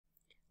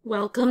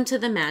Welcome to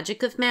the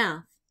Magic of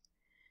Math,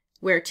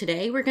 where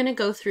today we're going to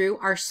go through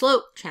our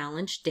slope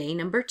challenge, day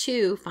number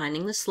 2,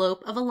 finding the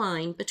slope of a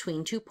line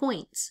between 2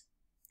 points.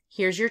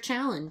 Here's your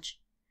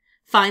challenge.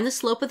 Find the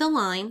slope of the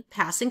line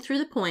passing through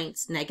the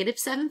points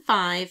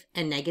 -7.5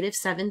 and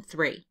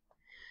 -7.3.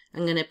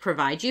 I'm going to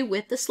provide you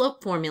with the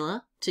slope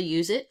formula to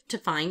use it to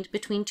find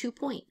between 2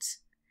 points.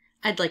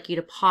 I'd like you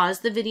to pause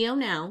the video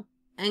now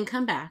and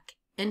come back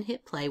and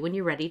hit play when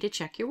you're ready to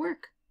check your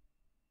work.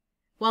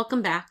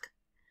 Welcome back.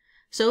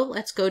 So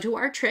let's go to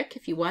our trick.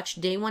 If you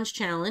watched day 1's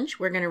challenge,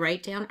 we're going to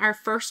write down our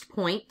first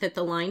point that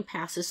the line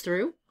passes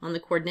through on the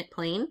coordinate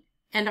plane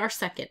and our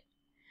second,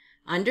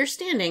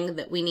 understanding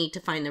that we need to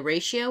find the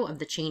ratio of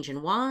the change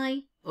in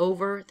y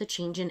over the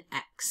change in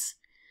x,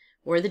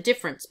 or the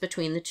difference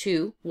between the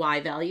two y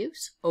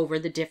values over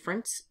the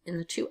difference in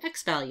the two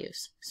x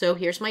values. So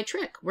here's my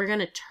trick. We're going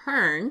to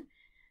turn,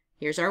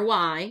 here's our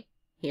y,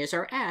 here's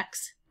our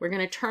x. We're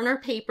going to turn our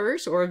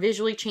papers or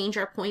visually change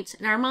our points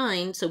in our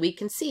mind so we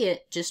can see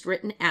it just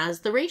written as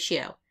the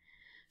ratio.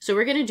 So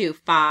we're going to do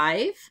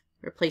 5,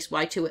 replace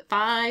y2 at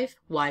 5,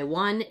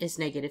 y1 is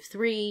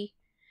 -3,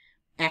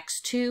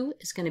 x2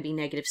 is going to be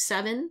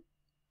 -7,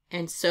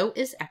 and so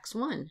is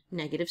x1,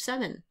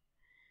 -7.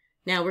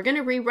 Now we're going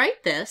to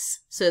rewrite this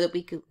so that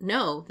we can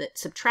know that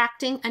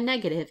subtracting a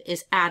negative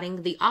is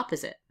adding the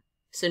opposite.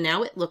 So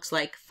now it looks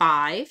like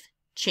 5,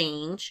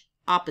 change,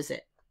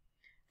 opposite.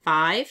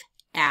 5,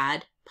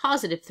 add,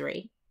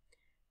 +3,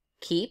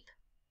 keep,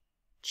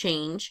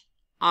 change,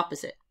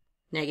 opposite.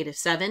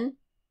 -7,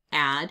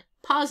 add,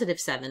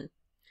 +7.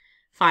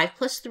 5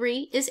 plus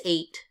 3 is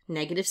 8.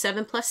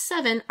 -7 plus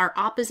 7 are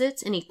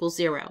opposites and equals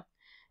 0.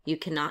 You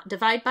cannot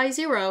divide by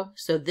 0,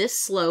 so this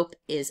slope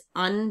is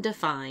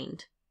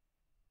undefined.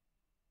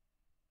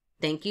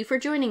 Thank you for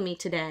joining me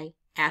today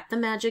at the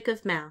Magic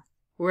of Math,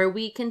 where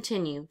we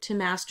continue to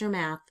master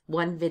math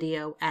one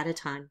video at a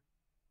time.